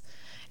menus,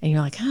 and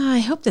you're like, I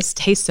hope this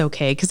tastes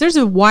okay. Because there's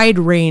a wide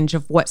range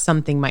of what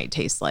something might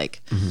taste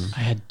like. I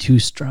had 2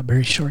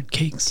 strawberry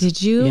shortcakes.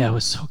 Did you? Yeah, it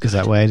was so good. Is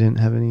that why I didn't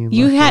have any?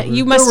 You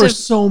leftovers? must There were have.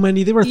 so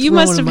many. They were. You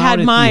must have throwing them out had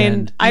at the mine.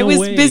 end. I No was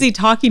way. busy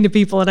talking to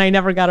people, and I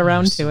never got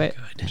around to So it.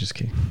 good. I'm just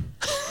kidding.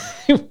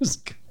 It was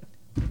good.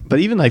 But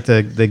even like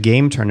the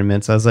game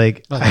tournaments, I was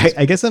like,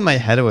 I guess in my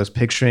head I was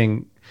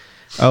picturing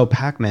oh,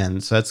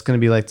 Pac-Man. So that's going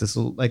to be like this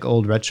like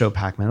old retro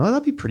Pac-Man. Well,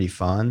 that'd be pretty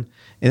fun.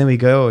 And then we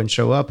go and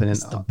show up, and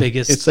it's the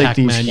biggest it's like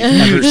Pac-Man these you've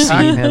ever huge seen.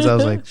 Pac-Mans. I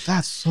was like,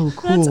 that's so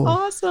cool. That's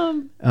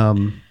awesome.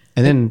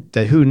 And then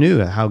that who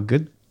knew how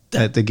good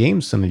at the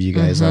game some of you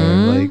guys are.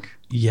 Like,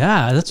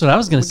 Yeah, that's what I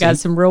was going to We say. got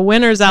some real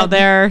winners out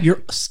there.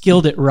 You're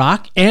skilled at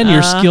rock and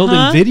you're skilled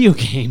in video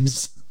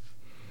games.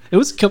 It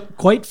was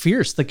quite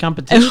fierce, the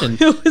competition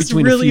It was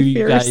between really a few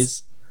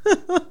fierce.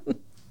 guys.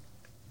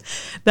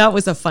 That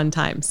was a fun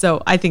time.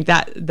 So I think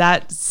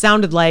that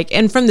sounded like,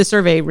 and from the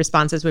survey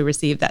responses we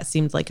received, that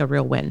seemed like a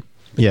real win.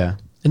 yeah.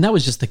 And that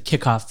was just the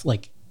kickoff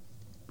like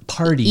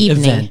party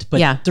Evening, event, but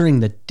yeah. during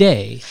the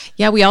day.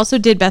 Yeah, we also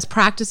did best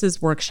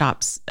practices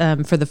workshops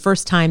for the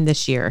first time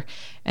this year.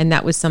 And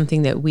that was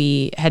something that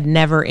we had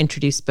never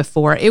introduced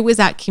before. It was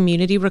at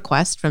community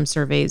request from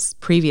surveys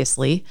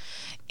previously.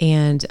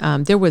 And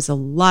there was a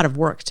lot of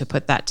work to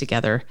put that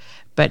together,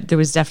 but there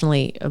was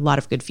definitely a lot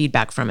of good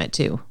feedback from it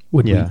too.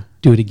 Would we Yeah.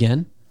 do it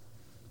again?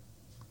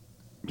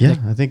 Yeah,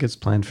 I think it's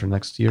planned for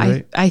next year,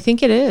 right? I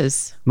think it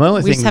is. My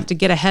only We just thing- have to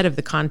get ahead of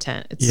the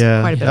content. It's Yeah,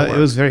 quite a bit of work. it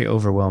was very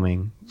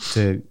overwhelming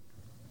to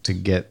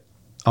get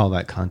all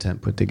that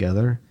content put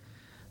together,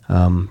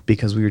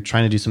 because we were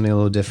trying to do something a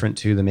little different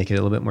too, to make it a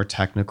little bit more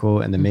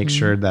technical, and to make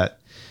sure that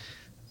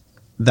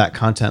that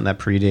content, that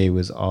pre-day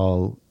was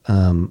all,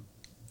 no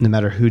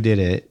matter who did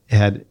it, it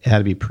had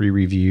to be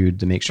pre-reviewed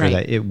to make sure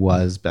Right. that it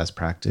was best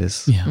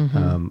practice.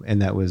 Yeah. And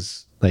that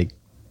was like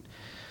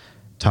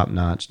top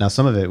notch. Now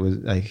some of it was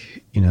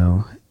like,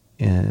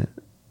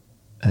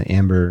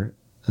 Amber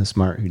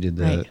Smart, who did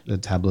Right. the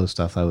Tableau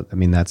stuff. I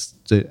mean,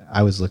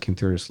 I was looking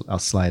through her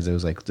slides. I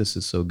was like, this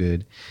is so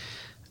good.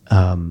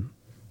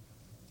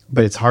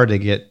 But it's hard to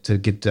get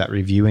that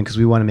review in, because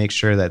we want to make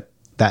sure that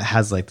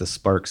has like the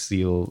Spark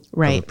seal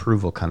Right. of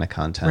approval kind of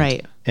content.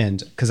 Right. And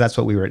because that's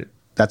what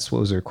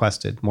was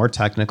requested. More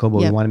technical, but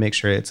Yep. we want to make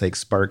sure it's like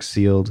Spark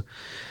sealed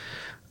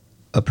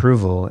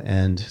approval,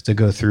 and to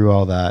go through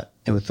all that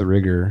and with the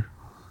rigor.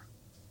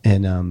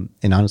 And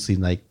honestly,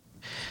 like,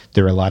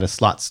 there were a lot of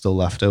slots still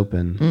left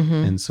open,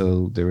 and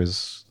so there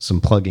was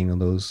some plugging of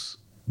those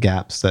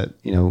gaps that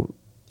we And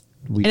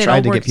it tried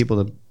all to get worked.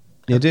 people to.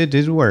 It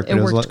did work. It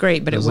worked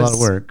great, but it was a lot of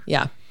work.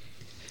 Yeah.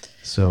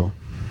 So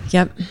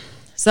Yep.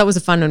 So that was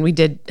a fun one. We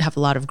did have a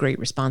lot of great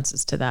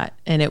responses to that.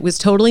 And it was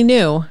totally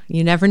new.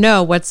 You never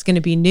know what's going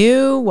to be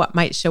new, what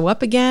might show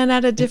up again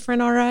at a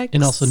different RX.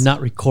 And also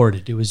not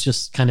recorded. It was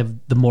just kind of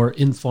the more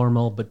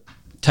informal but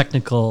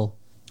technical,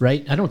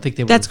 right? I don't think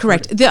they were. That's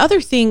recorded. correct. The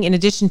other thing, in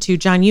addition to,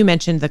 John, you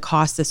mentioned the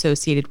costs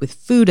associated with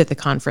food at the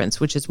conference,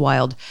 which is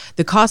wild.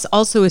 The costs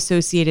also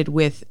associated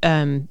with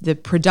the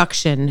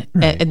production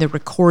and the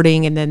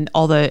recording, and then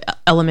all the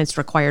elements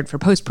required for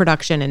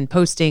post-production and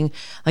posting.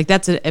 Like,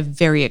 that's a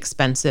very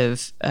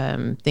expensive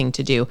thing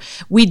to do.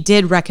 We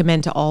did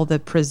recommend to all the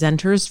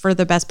presenters for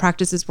the best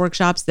practices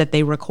workshops that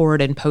they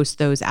record and post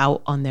those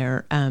out on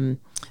their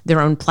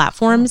own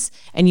platforms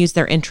and use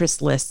their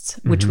interest lists,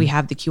 which we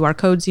have the QR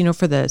codes,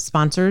 for the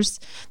sponsors,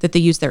 that they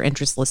use their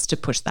interest list to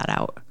push that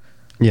out.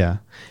 yeah,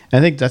 and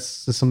I think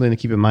that's just something to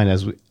keep in mind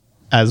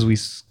as we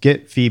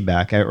get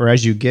feedback, or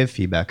as you give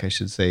feedback, I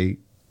should say.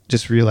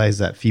 Just realize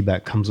that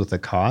feedback comes with a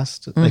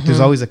cost. Like, there's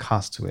always a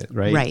cost to it,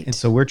 right? Right. And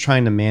so we're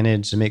trying to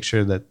manage to make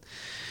sure that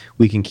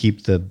we can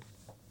keep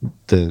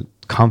the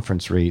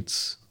conference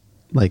rates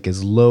like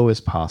as low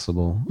as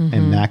possible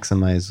and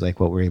maximize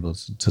like what we're able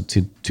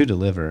to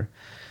deliver.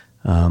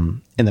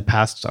 In the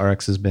past,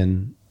 RX has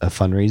been a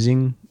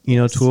fundraising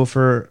tool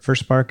for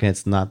Spark, and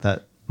it's not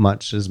that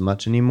much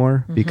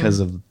anymore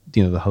because of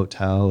the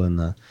hotel and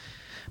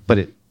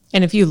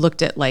And if you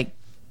looked at like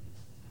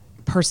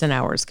person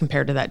hours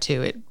compared to that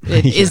too,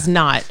 it is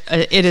not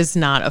a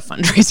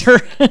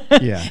fundraiser.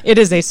 Yeah. It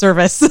is a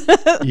service.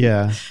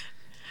 yeah.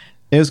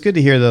 It was good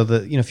to hear though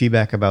the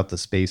feedback about the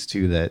space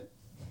too, that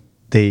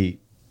they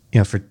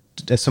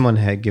someone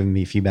had given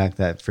me feedback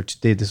that for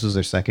today this was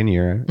their second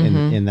year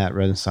in that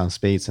Renaissance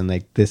space, and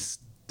like this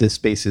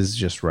space is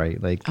just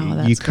right. Like,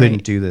 that's you couldn't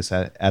great. do this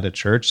at a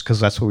church, because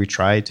that's where we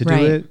tried to do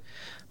Right. it,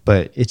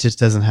 but it just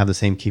doesn't have the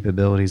same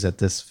capabilities at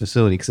this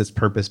facility because it's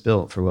purpose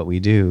built for what we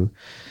do.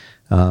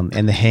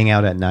 And the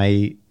hangout at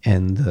night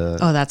and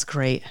Oh, that's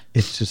great.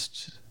 it's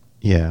just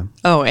yeah.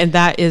 Oh, and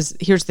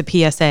here's the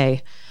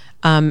PSA.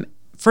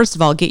 First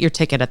of all, get your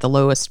ticket at the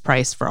lowest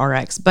price for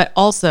RX, but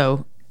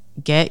also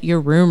get your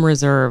room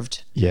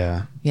reserved.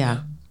 Yeah.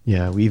 Yeah.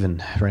 Yeah, we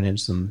even ran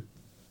into some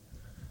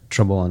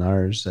trouble on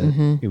ours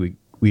that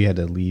we had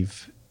to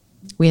leave.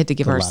 We had to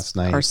give The our last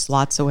night.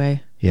 slots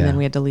away, Yeah. and then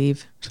we had to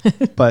leave.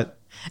 But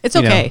It's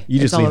you know, okay. you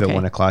It's just all leave okay. at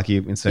 1 o'clock.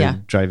 Instead Yeah.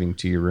 of driving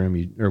to your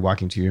room, or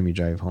walking to your room, you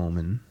drive home,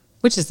 and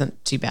Which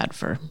isn't too bad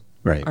for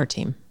Right. our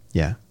team.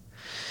 yeah.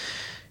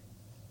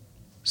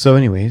 So,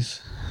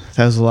 anyways,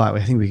 that was a lot.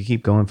 I think we could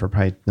keep going for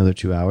probably another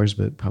 2 hours,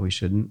 but probably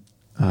shouldn't.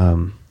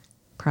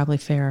 Probably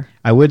fair.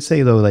 I would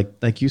say though,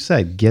 like you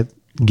said,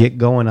 get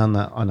going on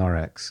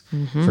RX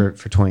for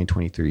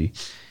 2023,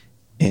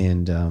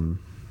 and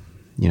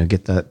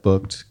get that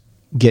booked.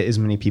 get as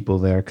many people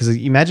there. Because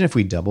imagine if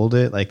we doubled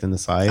it, like in the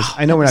size.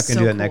 I know we're not going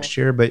to do that next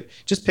year, but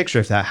just picture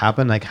if that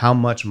happened, like how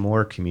much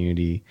more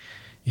community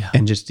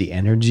and just the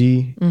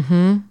energy.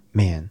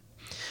 Man,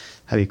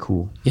 that'd be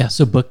cool. Yeah.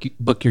 So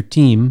book your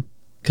team,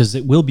 because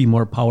it will be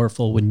more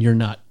powerful when you're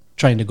not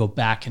trying to go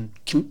back and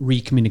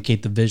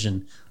re-communicate the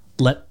vision.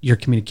 Let your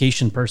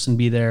communication person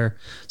be there,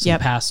 some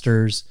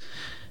pastors.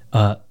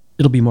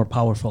 It'll be more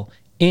powerful.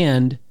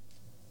 And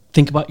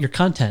think about your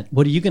content.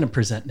 What are you going to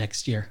present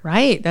next year?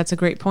 Right. That's a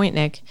great point,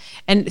 Nick.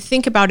 And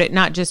think about it,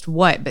 not just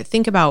what, but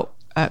think about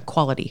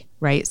quality,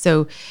 right?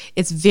 So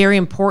it's very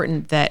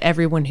important that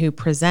everyone who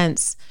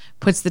presents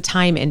puts the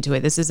time into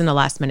it. This isn't a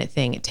last minute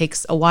thing. It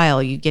takes a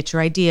while. You get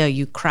your idea,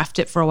 you craft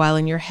it for a while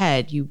in your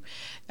head, you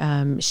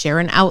share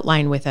an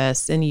outline with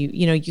us, and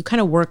you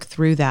kind of work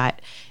through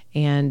that.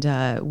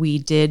 And we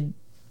did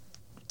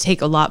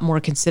take a lot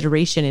more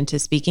consideration into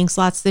speaking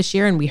slots this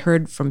year. And we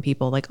heard from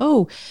people like,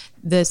 oh,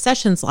 the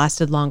sessions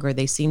lasted longer.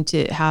 They seem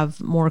to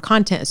have more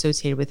content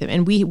associated with them.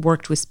 And we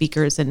worked with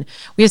speakers, and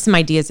we have some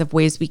ideas of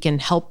ways we can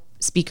help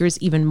speakers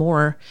even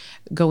more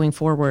going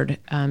forward.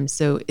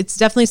 So it's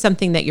definitely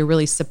something that you're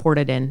really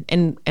supported in.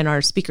 And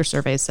our speaker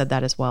survey said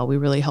that as well. We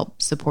really help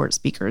support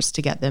speakers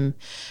to get them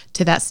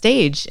to that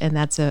stage. And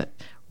that's a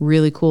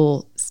really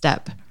cool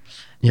step.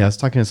 Yeah, I was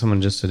talking to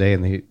someone just today,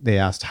 and they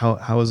asked,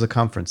 how was the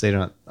conference? They're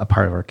not a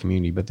part of our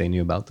community, but they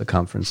knew about the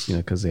conference,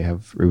 because they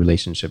have a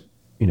relationship,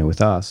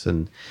 with us.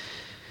 And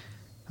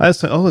I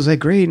was like, oh, was that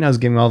great? And I was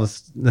giving all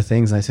the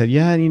things. And I said,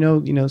 yeah,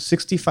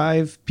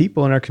 65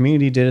 people in our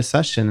community did a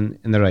session.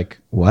 And they're like,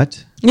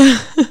 what?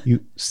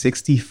 You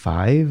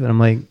 65? And I'm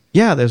like,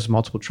 yeah, there's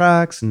multiple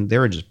tracks. And they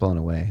were just blown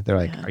away. They're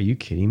like, are you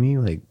kidding me?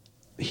 Like,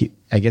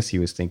 I guess he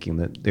was thinking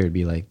that there would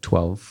be like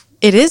 12.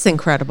 It is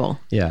incredible.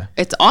 Yeah.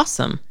 It's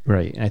awesome.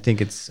 Right. And I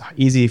think it's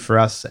easy for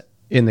us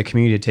in the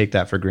community to take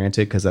that for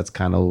granted, because that's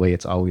kind of the way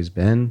it's always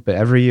been. But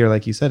every year,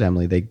 like you said,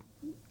 Emily,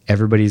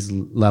 everybody's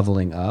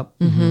leveling up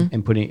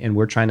and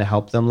we're trying to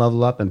help them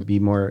level up and be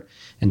more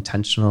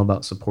intentional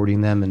about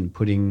supporting them and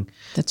putting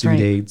due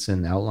dates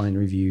and outline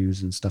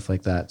reviews and stuff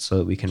like that, so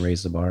that we can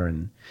raise the bar.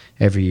 And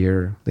every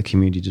year the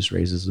community just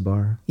raises the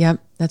bar. Yep,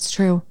 that's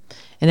true.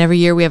 And every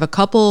year we have a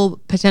couple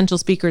potential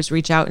speakers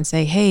reach out and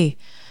say, hey,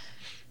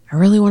 I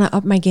really want to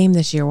up my game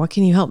this year. What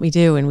can you help me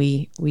do? And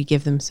we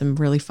give them some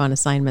really fun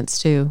assignments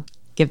too.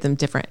 Give them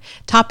different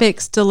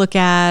topics to look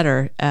at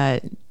or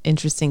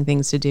interesting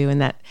things to do.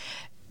 And that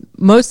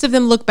most of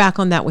them look back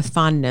on that with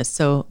fondness.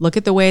 So look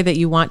at the way that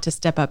you want to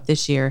step up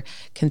this year.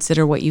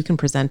 Consider what you can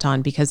present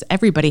on, because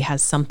everybody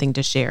has something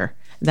to share.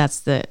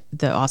 That's the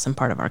awesome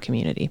part of our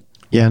community.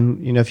 Yeah.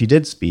 And, if you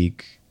did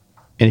speak,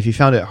 and if you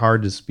found it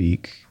hard to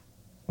speak,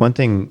 one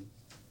thing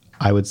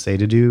I would say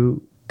to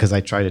do, because I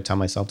try to tell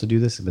myself to do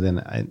this, but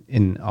then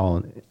in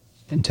all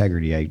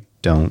integrity, I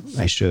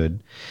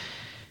should.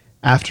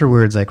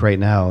 Afterwards, like right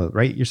now,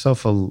 write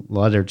yourself a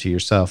letter to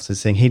yourself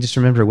saying, hey, just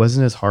remember, it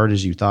wasn't as hard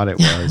as you thought it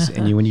was.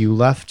 And when you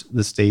left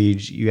the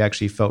stage, you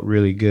actually felt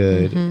really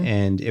good,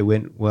 and it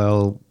went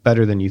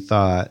better than you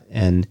thought.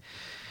 And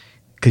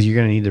because you're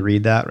going to need to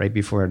read that right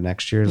before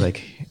next year.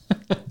 Like,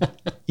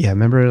 yeah,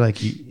 remember, like,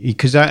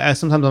 because I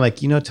sometimes I'm like,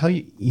 tell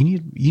you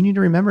need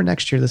to remember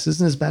next year, this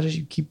isn't as bad as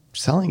you keep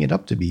selling it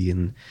up to be.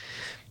 And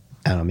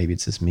I don't know, maybe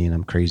it's just me and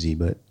I'm crazy,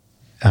 but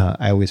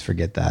I always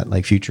forget that.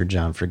 Like future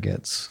John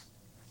forgets.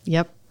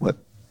 Yep. What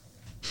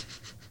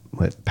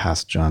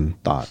past John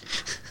thought.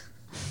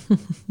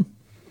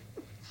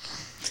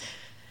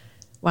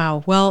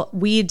 Wow. Well,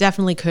 we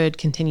definitely could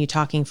continue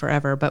talking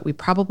forever, but we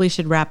probably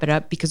should wrap it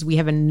up because we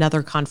have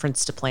another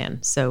conference to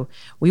plan. So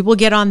we will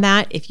get on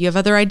that. If you have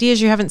other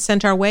ideas you haven't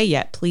sent our way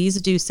yet,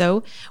 please do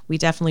so. We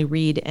definitely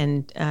read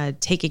and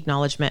take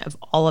acknowledgement of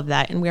all of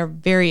that. And we are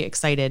very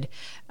excited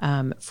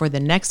for the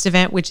next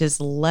event, which is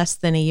less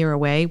than a year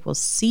away. We'll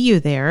see you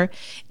there.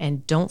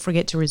 And don't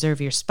forget to reserve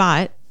your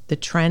spot. The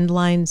trend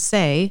lines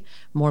say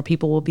more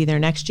people will be there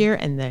next year,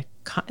 and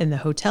the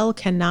hotel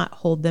cannot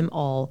hold them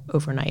all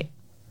overnight.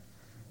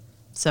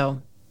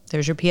 So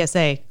there's your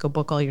PSA. Go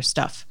book all your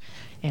stuff.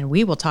 And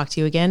we will talk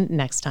to you again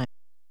next time.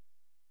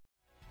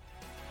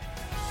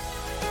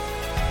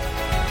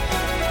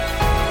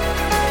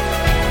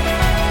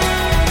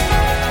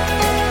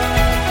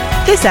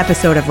 This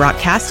episode of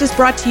Rockcast is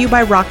brought to you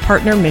by Rock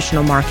Partner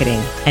Missional Marketing,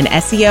 an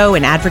SEO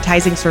and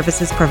advertising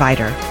services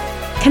provider.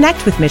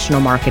 Connect with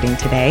Missional Marketing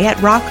today at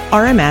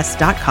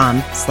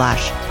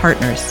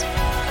rockrms.com/partners.